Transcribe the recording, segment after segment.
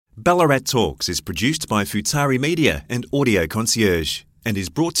Ballarat Talks is produced by Futari Media and Audio Concierge and is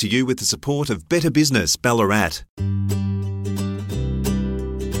brought to you with the support of Better Business Ballarat.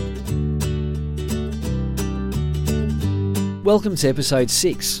 Welcome to episode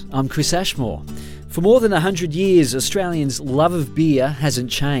 6. I'm Chris Ashmore. For more than 100 years, Australians' love of beer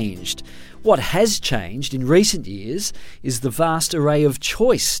hasn't changed. What has changed in recent years is the vast array of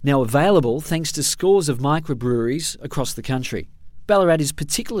choice now available thanks to scores of microbreweries across the country. Ballarat is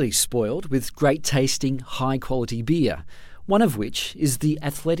particularly spoiled with great tasting, high quality beer, one of which is the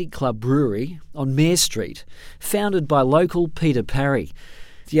Athletic Club Brewery on Mayor Street, founded by local Peter Parry.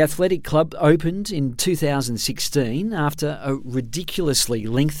 The Athletic Club opened in 2016 after a ridiculously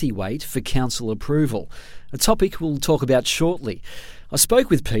lengthy wait for council approval, a topic we'll talk about shortly. I spoke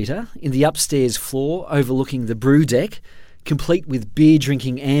with Peter in the upstairs floor overlooking the brew deck, complete with beer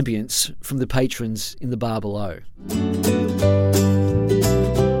drinking ambience from the patrons in the bar below.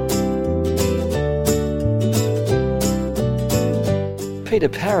 Peter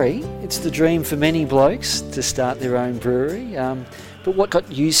Parry, it's the dream for many blokes to start their own brewery, but what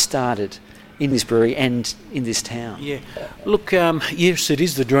got you started in this brewery and in this town? Yeah, look, yes, it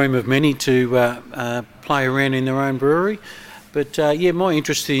is the dream of many to play around in their own brewery, but my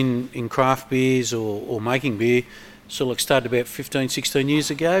interest in craft beers or making beer sort of started about 15, 16 years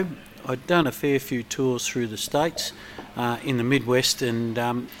ago. I'd done a fair few tours through the States, in the Midwest, and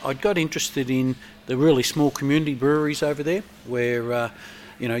I'd got interested in the really small community breweries over there where,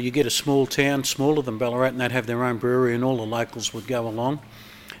 you get a small town, smaller than Ballarat, and they'd have their own brewery and all the locals would go along.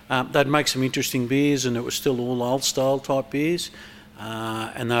 They'd make some interesting beers, and it was still all old style type beers,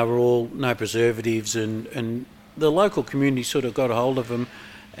 and they were all no preservatives, and the local community sort of got a hold of them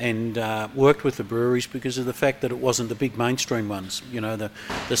and worked with the breweries because of the fact that it wasn't the big mainstream ones.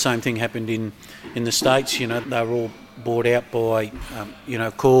 The same thing happened in the States. They were all bought out by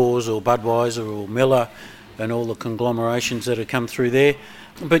Coors or Budweiser or Miller and all the conglomerations that had come through there.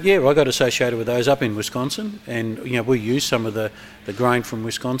 But I got associated with those up in Wisconsin, and we use some of the grain from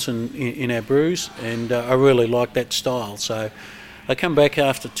Wisconsin in our brews, and I really liked that style. So I come back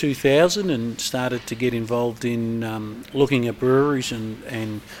after 2000 and started to get involved in looking at breweries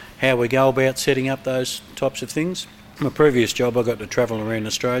and how we go about setting up those types of things. My previous job, I got to travel around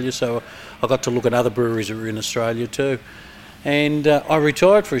Australia, so I got to look at other breweries that were in Australia too. And I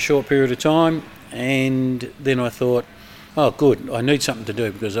retired for a short period of time, and then I thought, oh good, I need something to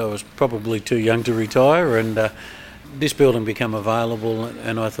do because I was probably too young to retire, and this building became available,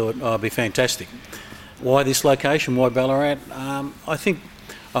 and I thought, oh, it'd be fantastic. Why this location? Why Ballarat? I think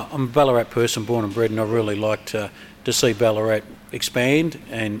I'm a Ballarat person, born and bred, and I really like to see Ballarat expand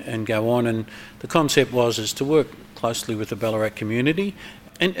and go on. And the concept is to work closely with the Ballarat community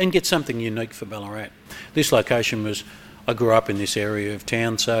and get something unique for Ballarat. This location I grew up in this area of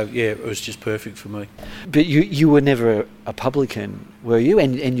town, so it was just perfect for me. But you were never a publican, were you?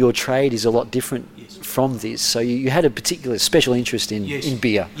 And your trade is a lot different from this, so you had a particular special interest in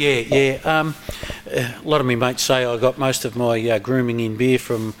beer. Yeah. A lot of me mates say I got most of my grooming in beer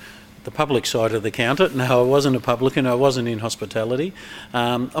from the public side of the counter. No, I wasn't a publican, I wasn't in hospitality.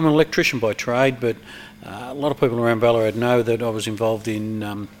 I'm an electrician by trade, but a lot of people around Ballarat know that I was involved in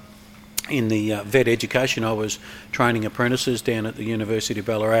the vet education. I was training apprentices down at the University of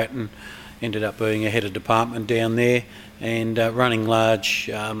Ballarat and ended up being a head of department down there and running large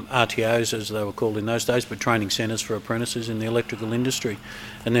RTOs, as they were called in those days, but training centres for apprentices in the electrical industry.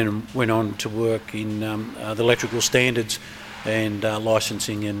 And then went on to work in the electrical standards and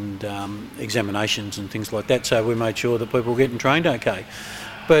licensing and examinations and things like that. So we made sure that people were getting trained okay.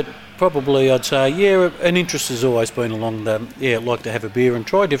 But probably I'd say, an interest has always been along like to have a beer and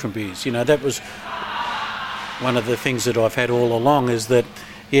try different beers. That was one of the things that I've had all along is that,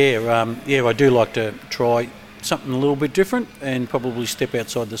 I do like to try something a little bit different and probably step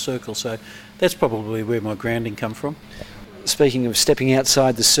outside the circle. So that's probably where my grounding come from. Speaking of stepping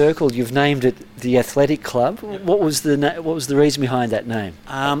outside the circle, you've named it the Athletic Club. Yep. What was the reason behind that name?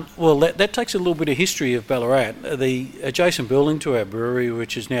 That takes a little bit of history of Ballarat. The adjacent building to our brewery,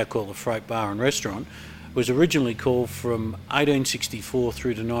 which is now called the Freight Bar and Restaurant, was originally called from 1864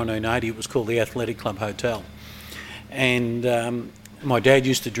 through to 1980. It was called the Athletic Club Hotel. And my dad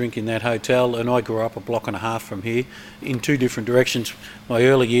used to drink in that hotel, and I grew up a block and a half from here in two different directions. My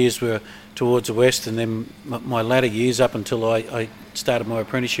early years were towards the west, and then my latter years up until I started my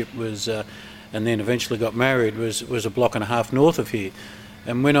apprenticeship and then eventually got married was a block and a half north of here.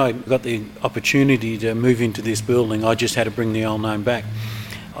 And when I got the opportunity to move into this building, I just had to bring the old name back.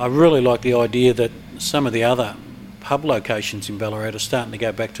 I really like the idea that some of the other pub locations in Ballarat are starting to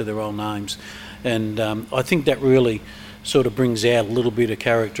go back to their old names, and I think that really sort of brings out a little bit of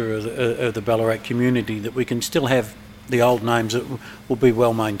character of the Ballarat community, that we can still have the old names that will be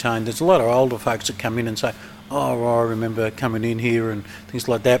well maintained. There's a lot of older folks that come in and say, oh, I remember coming in here and things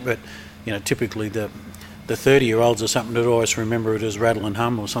like that, but typically the 30-year-olds or something that always remember it as Rattle and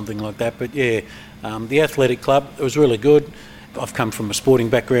Hum or something like that. But the athletic club, it was really good. I've come from a sporting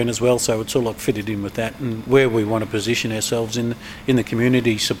background as well, so it's all like fitted in with that, and where we want to position ourselves in the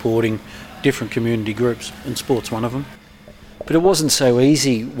community, supporting different community groups, and sport's one of them. But it wasn't so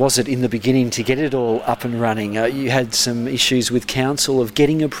easy, was it, in the beginning to get it all up and running? You had some issues with council of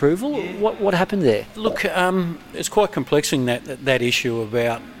getting approval. Yeah. What happened there? Look, it's quite complexing, that issue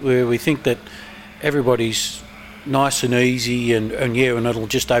about where we think that everybody's nice and easy and it'll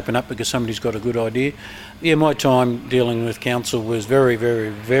just open up because somebody's got a good idea. Yeah, my time dealing with council was very, very,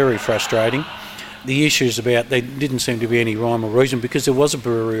 very frustrating. The issues about, there didn't seem to be any rhyme or reason, because there was a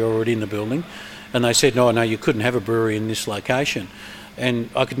brewery already in the building, and they said, no, you couldn't have a brewery in this location.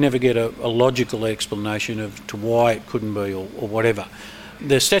 And I could never get a logical explanation to why it couldn't be or whatever.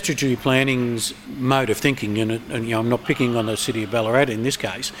 The statutory planning's mode of thinking, and I'm not picking on the city of Ballarat in this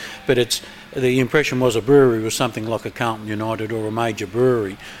case, but the impression was a brewery was something like a Carlton United or a major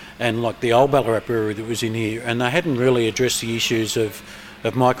brewery, and like the old Ballarat brewery that was in here, and they hadn't really addressed the issues of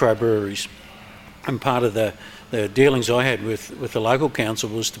microbreweries. And part of the dealings I had with the local council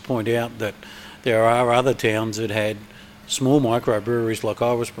was to point out that there are other towns that had small microbreweries like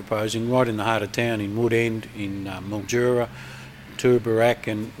I was proposing right in the heart of town, in Woodend, in Mildura, Toowoomba,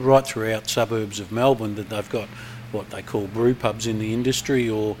 and right throughout suburbs of Melbourne, that they've got what they call brew pubs in the industry,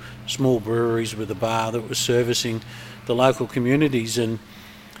 or small breweries with a bar that was servicing the local communities. And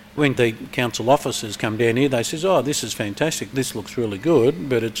when the council officers come down here, they says, oh, this is fantastic, this looks really good,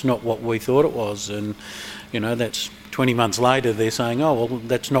 but it's not what we thought it was. And that's 20 months later they're saying, oh, well,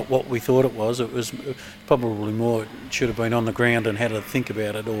 that's not what we thought it was. It was probably more, it should have been on the ground and had a think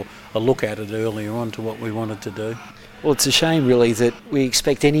about it or a look at it earlier on to what we wanted to do. Well, it's a shame really that we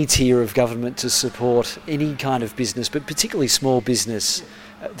expect any tier of government to support any kind of business, but particularly small business,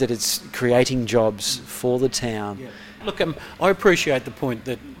 that it's creating jobs for the town. Yeah. Look, I appreciate the point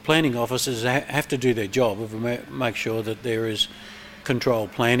that planning officers have to do their job of make sure that there is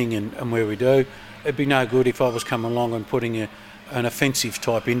controlled planning and where we do. It'd be no good if I was coming along and putting an offensive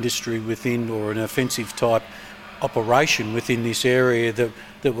type industry within, or an offensive type operation within this area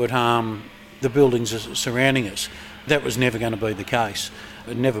that would harm the buildings surrounding us. That was never going to be the case.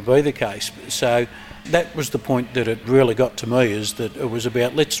 It'd never be the case. So that was the point that it really got to me, is that it was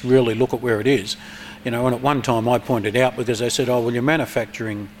about, let's really look at where it is. And at one time I pointed out, because they said, oh, well, you're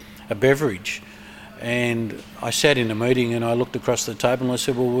manufacturing a beverage. And I sat in a meeting and I looked across the table and I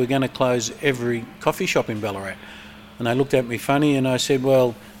said, well, we're going to close every coffee shop in Ballarat. And they looked at me funny, and I said,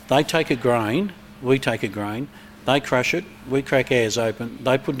 well, they take a grain, we take a grain, they crush it, we crack ours open,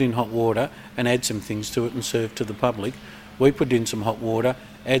 they put it in hot water and add some things to it and serve to the public. We put in some hot water,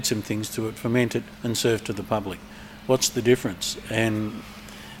 add some things to it, ferment it and serve to the public. What's the difference? And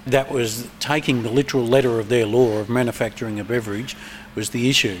that was taking the literal letter of their law of manufacturing a beverage was the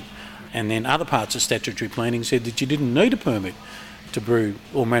issue. And then other parts of statutory planning said that you didn't need a permit to brew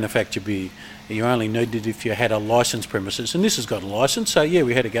or manufacture beer. You only needed if you had a licensed premises. And this has got a licence, so yeah,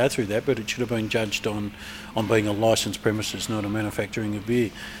 we had to go through that, but it should have been judged on being a licensed premises, not a manufacturing of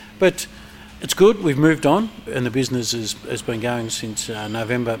beer. But it's good, we've moved on, and the business has been going since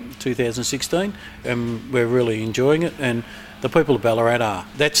November 2016, and we're really enjoying it, and the people of Ballarat are.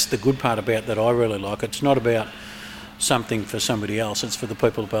 That's the good part about that I really like. It's not about something for somebody else, it's for the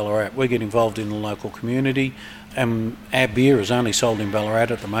people of Ballarat. We get involved in the local community, and our beer is only sold in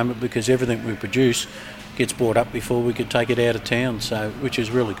Ballarat at the moment because everything we produce gets bought up before we could take it out of town, so which is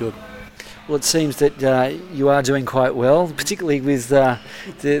really good. Well, it seems that you are doing quite well, particularly with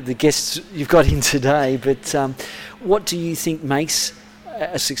the guests you've got in today. But what do you think makes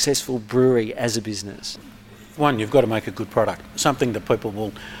a successful brewery as a business? One, you've got to make a good product, something that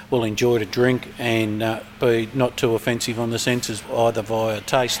people will enjoy to drink and be not too offensive on the senses, either via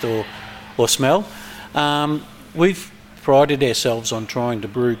taste or smell. We've prided ourselves on trying to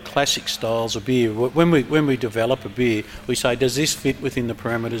brew classic styles of beer. When we develop a beer, we say, does this fit within the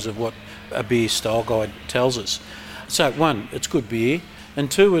parameters of what a beer style guide tells us? So one, it's good beer,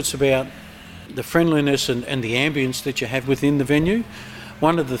 and two, it's about the friendliness and the ambience that you have within the venue.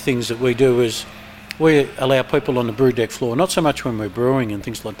 One of the things that we do is we allow people on the brew deck floor, not so much when we're brewing and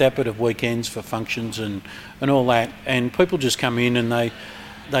things like that, but of weekends for functions and all that, and people just come in and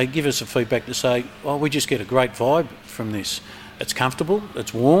they give us a feedback to say, oh, we just get a great vibe from this. it's comfortable,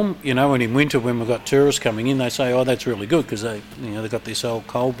 it's warm, and in winter when we've got tourists coming in, they say, oh, that's really good because they've got this old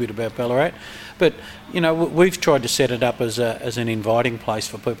cold bit about Ballarat. But, we've tried to set it up as an inviting place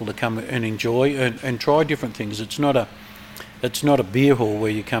for people to come and enjoy and try different things. It's not a beer hall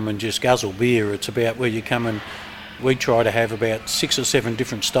where you come and just guzzle beer. It's about where you come and we try to have about 6 or 7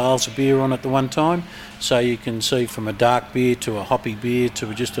 different styles of beer on at the one time. So you can see from a dark beer to a hoppy beer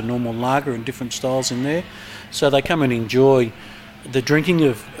to just a normal lager and different styles in there. So they come and enjoy the drinking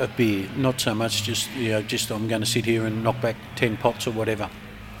of beer, not so much just I'm going to sit here and knock back 10 pots or whatever.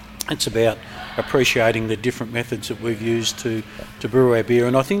 It's about appreciating the different methods that we've used to brew our beer,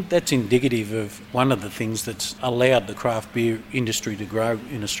 and I think that's indicative of one of the things that's allowed the craft beer industry to grow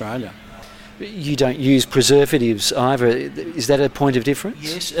in Australia. You don't use preservatives either. Is that a point of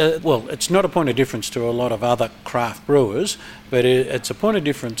difference? Yes. Well, it's not a point of difference to a lot of other craft brewers, but it's a point of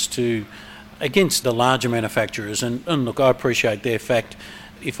difference against the larger manufacturers. And look, I appreciate their fact.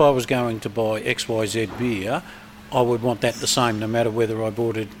 If I was going to buy XYZ beer, I would want that the same no matter whether I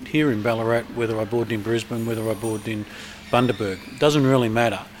bought it here in Ballarat, whether I bought it in Brisbane, whether I bought it in Bundaberg. It doesn't really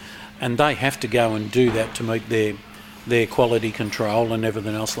matter. And they have to go and do that to meet their quality control and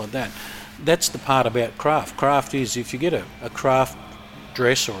everything else like that. That's the part about craft. Craft is if you get a craft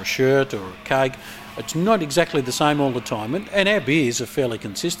dress or a shirt or a cake, it's not exactly the same all the time. And our beers are fairly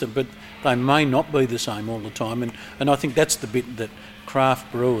consistent, but they may not be the same all the time. And I think that's the bit that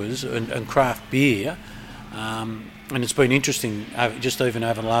craft brewers and craft beer, and it's been interesting just even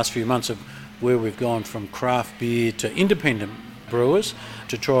over the last few months of where we've gone from craft beer to independent brewers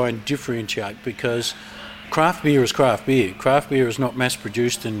to try and differentiate, because craft beer is craft beer. Craft beer is not mass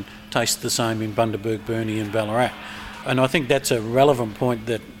produced and tastes the same in Bundaberg, Burnie and Ballarat. And I think that's a relevant point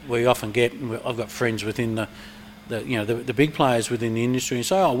that we often get. I've got friends within the big players within the industry and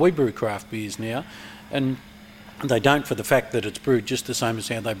say, oh, we brew craft beers now. And they don't, for the fact that it's brewed just the same as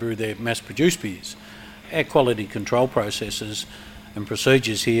how they brew their mass produced beers. Our quality control processes and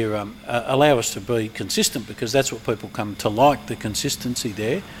procedures here allow us to be consistent, because that's what people come to like, the consistency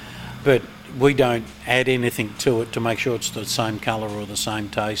there. But we don't add anything to it to make sure it's the same colour or the same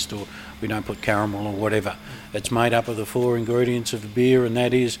taste, or we don't put caramel or whatever. It's made up of the 4 ingredients of a beer, and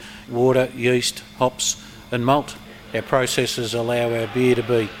that is water, yeast, hops and malt. Our processes allow our beer to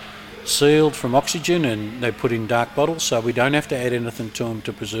be sealed from oxygen, and they're put in dark bottles, so we don't have to add anything to them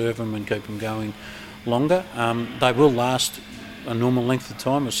to preserve them and keep them going longer. They will last a normal length of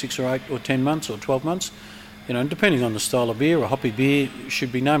time of 6 or 8 or 10 months or 12 months. Depending on the style of beer, a hoppy beer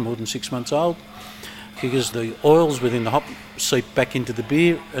should be no more than 6 months old, because the oils within the hop seep back into the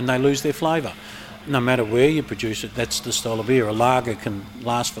beer and they lose their flavour. No matter where you produce it, that's the style of beer. A lager can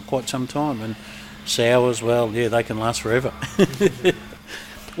last for quite some time, and sours, well, yeah, they can last forever.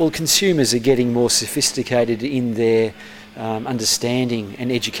 Well, consumers are getting more sophisticated in their understanding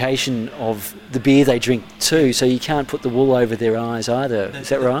and education of the beer they drink too, so you can't put the wool over their eyes either. Is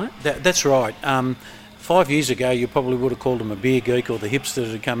that right? That's right. 5 years ago, you probably would have called them a beer geek, or the hipster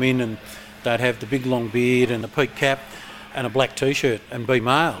that would come in and they'd have the big long beard and the peak cap and a black T-shirt and be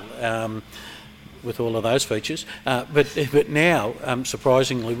male, with all of those features. But now,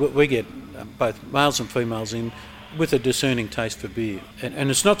 surprisingly, we get both males and females in with a discerning taste for beer.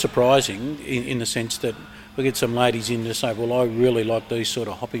 And it's not surprising in the sense that we get some ladies in to say, well, I really like these sort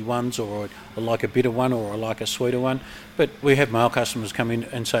of hoppy ones, or I like a bitter one, or I like a sweeter one. But we have male customers come in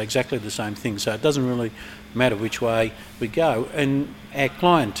and say exactly the same thing. So it doesn't really matter which way we go. And our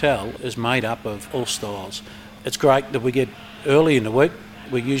clientele is made up of all styles. It's great that we get early in the week.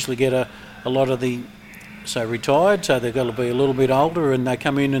 We usually get a lot of the retired, so they've got to be a little bit older, and they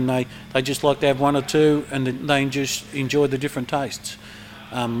come in and they just like to have one or two, and they just enjoy the different tastes.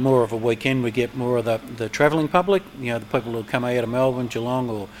 More of a weekend, we get more of the travelling public, the people who come out of Melbourne, Geelong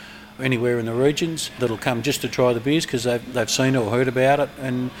or anywhere in the regions that'll come just to try the beers because they've seen it or heard about it,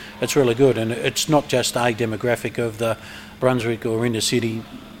 and it's really good. And it's not just a demographic of the Brunswick or inner city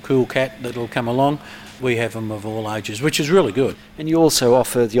cool cat that'll come along. We have them of all ages, which is really good. And you also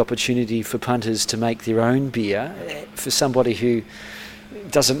offer the opportunity for punters to make their own beer. For somebody who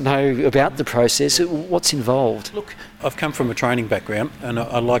doesn't know about the process, what's involved? Look, I've come from a training background, and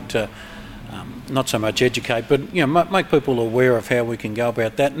I like to not so much educate, but make people aware of how we can go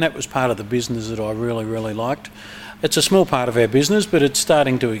about that, and that was part of the business that I really, really liked. It's a small part of our business, but it's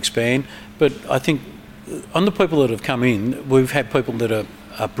starting to expand. But I think on the people that have come in, we've had people that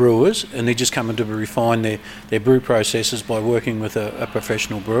are are brewers, and they're just coming to refine their brew processes by working with a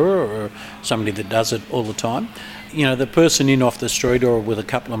professional brewer or somebody that does it all the time. You know, the person in off the street or with a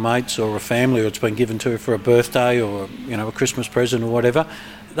couple of mates or a family, or it's been given to for a birthday or, you know, a Christmas present or whatever,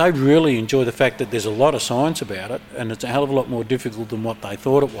 they really enjoy the fact that there's a lot of science about it, and it's a hell of a lot more difficult than what they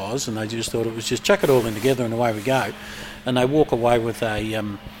thought it was, and they just thought it was just chuck it all in together and away we go. And they walk away with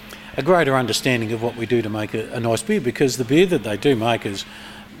a greater understanding of what we do to make a nice beer, because the beer that they do make is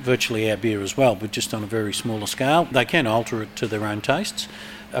virtually our beer as well, but just on a very smaller scale. They can alter it to their own tastes.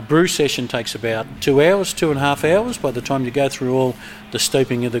 A brew session takes about 2 hours, 2.5 hours by the time you go through all the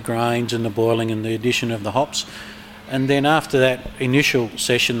steeping of the grains and the boiling and the addition of the hops. And then after that initial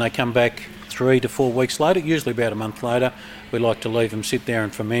session, they come back 3 to 4 weeks later, usually about a month later. We like to leave them sit there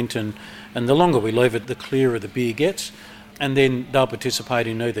and ferment, and the longer we leave it, the clearer the beer gets. And then they'll participate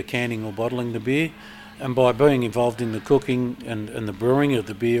in either canning or bottling the beer. And by being involved in the cooking and the brewing of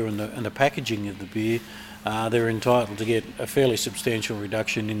the beer and the packaging of the beer, they're entitled to get a fairly substantial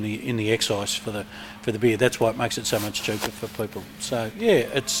reduction in the excise for the beer. That's why it makes it so much cheaper for people. So yeah,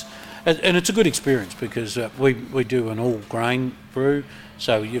 it's a good experience, because we do an all grain brew,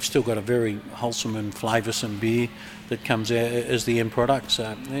 so you've still got a very wholesome and flavoursome beer that comes out as the end product.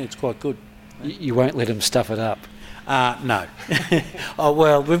 So yeah, it's quite good. You won't let them stuff it up? No. Oh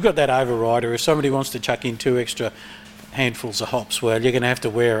well, we've got that overrider. If somebody wants to chuck in 2 extra handfuls of hops, well, you're going to have to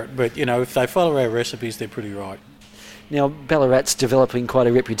wear it. But, you know, if they follow our recipes, they're pretty right. Now, Ballarat's developing quite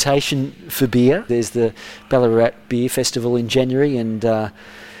a reputation for beer. There's the Ballarat Beer Festival in January and the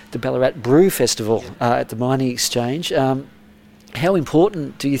Ballarat Brew Festival at the Mining Exchange. How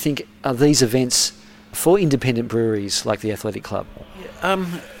important do you think are these events for independent breweries like the Athletic Club?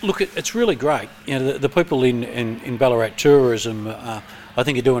 Look, it's really great. You know, the people in Ballarat tourism, I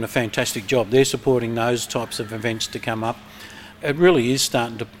think, are doing a fantastic job. They're supporting those types of events to come up. It really is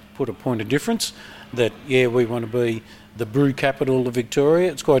starting to put a point of difference that, yeah, we want to be the brew capital of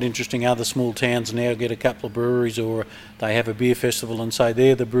Victoria. It's quite interesting. Other small towns now get a couple of breweries, or they have a beer festival and say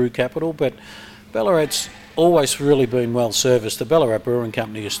they're the brew capital. But Ballarat's always really been well serviced. The Ballarat Brewing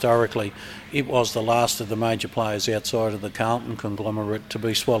Company, historically, it was the last of the major players outside of the Carlton conglomerate to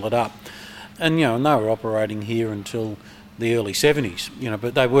be swallowed up. And, you know, and they were operating here until the early 70s, you know,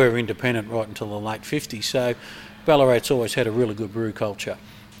 but they were independent right until the late 50s. So Ballarat's always had a really good brew culture.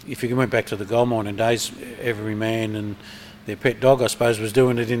 If you went back to the gold mining days, every man and their pet dog, I suppose, was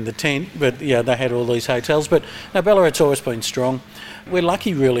doing it in the tent, but yeah, they had all these hotels. But no, Ballarat's always been strong. We're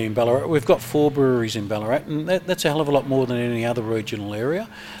lucky really in Ballarat. We've got 4 breweries in Ballarat, and that's a hell of a lot more than any other regional area.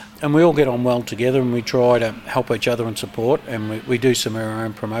 And we all get on well together, and we try to help each other and support, and we do some of our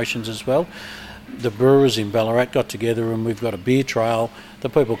own promotions as well. The brewers in Ballarat got together, and we've got a beer trail. The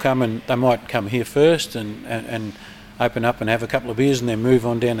people come, and they might come here first and open up and have a couple of beers, and then move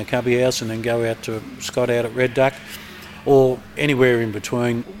on down to Cubby House and then go out to Scott out at Red Duck, or anywhere in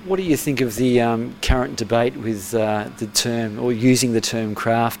between. What do you think of the current debate with the term, or using the term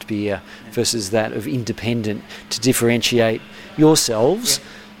craft beer versus that of independent, to differentiate yourselves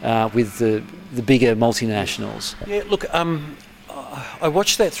with the bigger multinationals? Yeah, look, I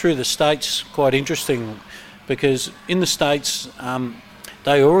watched that through the States quite interesting, because in the States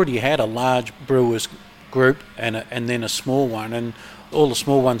they already had a large brewers group and then a small one, and all the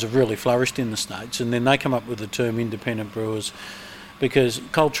small ones have really flourished in the States, and then they come up with the term independent brewers, because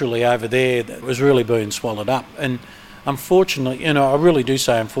culturally over there that was really being swallowed up. And unfortunately, you know, I really do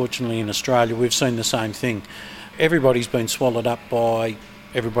say unfortunately, in Australia we've seen the same thing. Everybody's been swallowed up by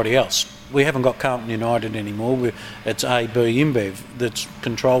everybody else. We haven't got Carlton United anymore. It's AB InBev that's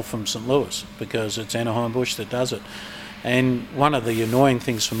controlled from St Louis, because it's Anheuser-Busch that does it. And one of the annoying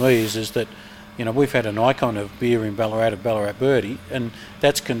things for me is that, you know, we've had an icon of beer in Ballarat, of Ballarat Birdie, and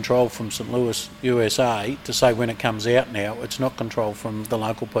that's controlled from St Louis, USA, to say when it comes out now, it's not controlled from the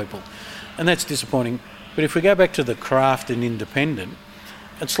local people. And that's disappointing. But if we go back to the craft and independent,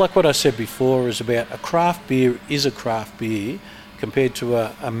 it's like what I said before, is about a craft beer is a craft beer compared to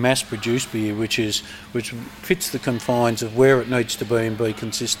a mass-produced beer, which fits the confines of where it needs to be and be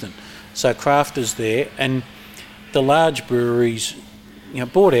consistent. So craft is there, and the large breweries, you know,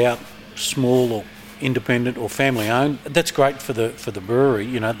 bought out, small or independent or family owned, that's great for the brewery.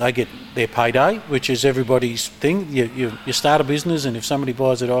 You know, they get their payday, which is everybody's thing. You start a business, and if somebody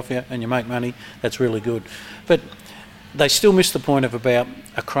buys it off you and you make money, that's really good. But they still miss the point of about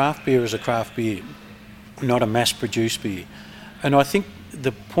a craft beer as a craft beer, not a mass-produced beer. And I think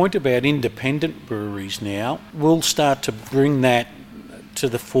the point about independent breweries now will start to bring that to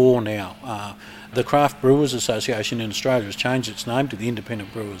the fore now. The Craft Brewers Association in Australia has changed its name to the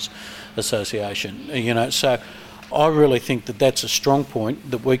Independent Brewers Association. You know, so I really think that that's a strong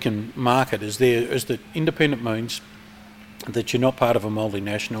point that we can market as the independent means that you're not part of a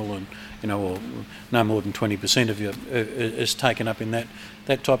multinational and, or no more than 20% of you is taken up in that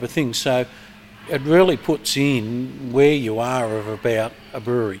type of thing. So it really puts in where you are of about a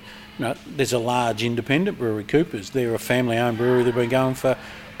brewery. There's a large independent brewery, Coopers. They're a family-owned brewery. They've been going for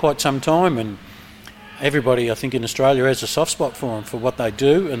quite some time, and everybody, I think, in Australia has a soft spot for them for what they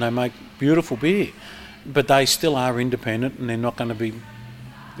do, and they make beautiful beer. But they still are independent, and they're not going to be,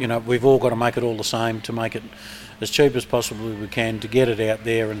 we've all got to make it all the same to make it as cheap as possibly we can to get it out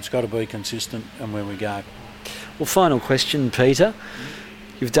there, and it's got to be consistent and where we go. Well, final question, Peter.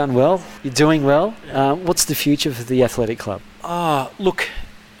 You've done well. You're doing well. What's the future for the athletic club? Look,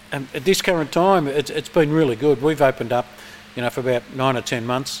 at this current time, it's been really good. We've opened up, for about 9 or 10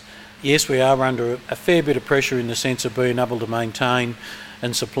 months. Yes, we are under a fair bit of pressure in the sense of being able to maintain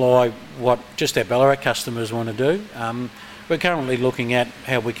and supply what just our Ballarat customers want to do. We're currently looking at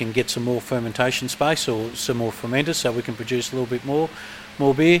how we can get some more fermentation space or some more fermenters so we can produce a little bit more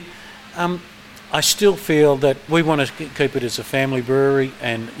beer. I still feel that we want to keep it as a family brewery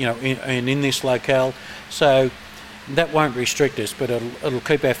and in this locale, so that won't restrict us, but it'll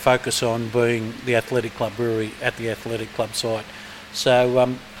keep our focus on being the athletic club brewery at the athletic club site.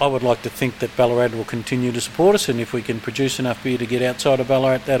 So I would like to think that Ballarat will continue to support us, and if we can produce enough beer to get outside of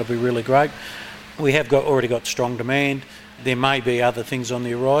Ballarat, that'll be really great. We have already got strong demand. There may be other things on the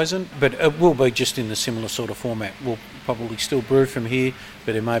horizon, but it will be just in the similar sort of format. We'll probably still brew from here,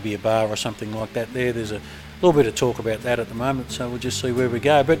 but there may be a bar or something like that there. There's a little bit of talk about that at the moment, so we'll just see where we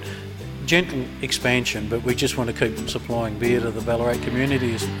go. But gentle expansion, but we just want to keep supplying beer to the Ballarat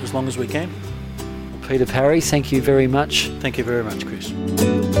community as long as we can. Peter Parry, thank you very much. Thank you very much, Chris.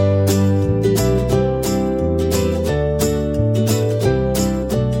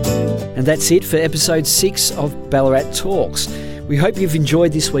 And that's it for episode 6 of Ballarat Talks. We hope you've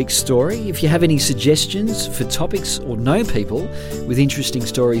enjoyed this week's story. If you have any suggestions for topics or know people with interesting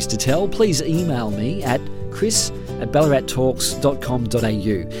stories to tell, please email me at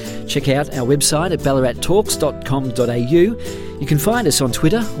chris@ballarattalks.com.au. Check out our website at ballarattalks.com.au. You can find us on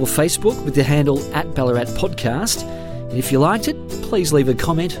Twitter or Facebook with the handle @BallaratPodcast. And if you liked it, please leave a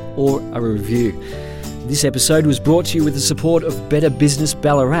comment or a review. This episode was brought to you with the support of Better Business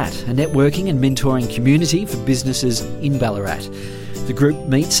Ballarat, a networking and mentoring community for businesses in Ballarat. The group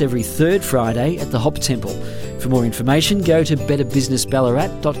meets every third Friday at the Hop Temple. For more information, go to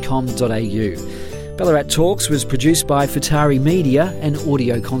betterbusinessballarat.com.au. Ballarat Talks was produced by Futari Media and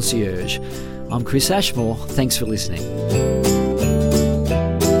Audio Concierge. I'm Chris Ashmore. Thanks for listening.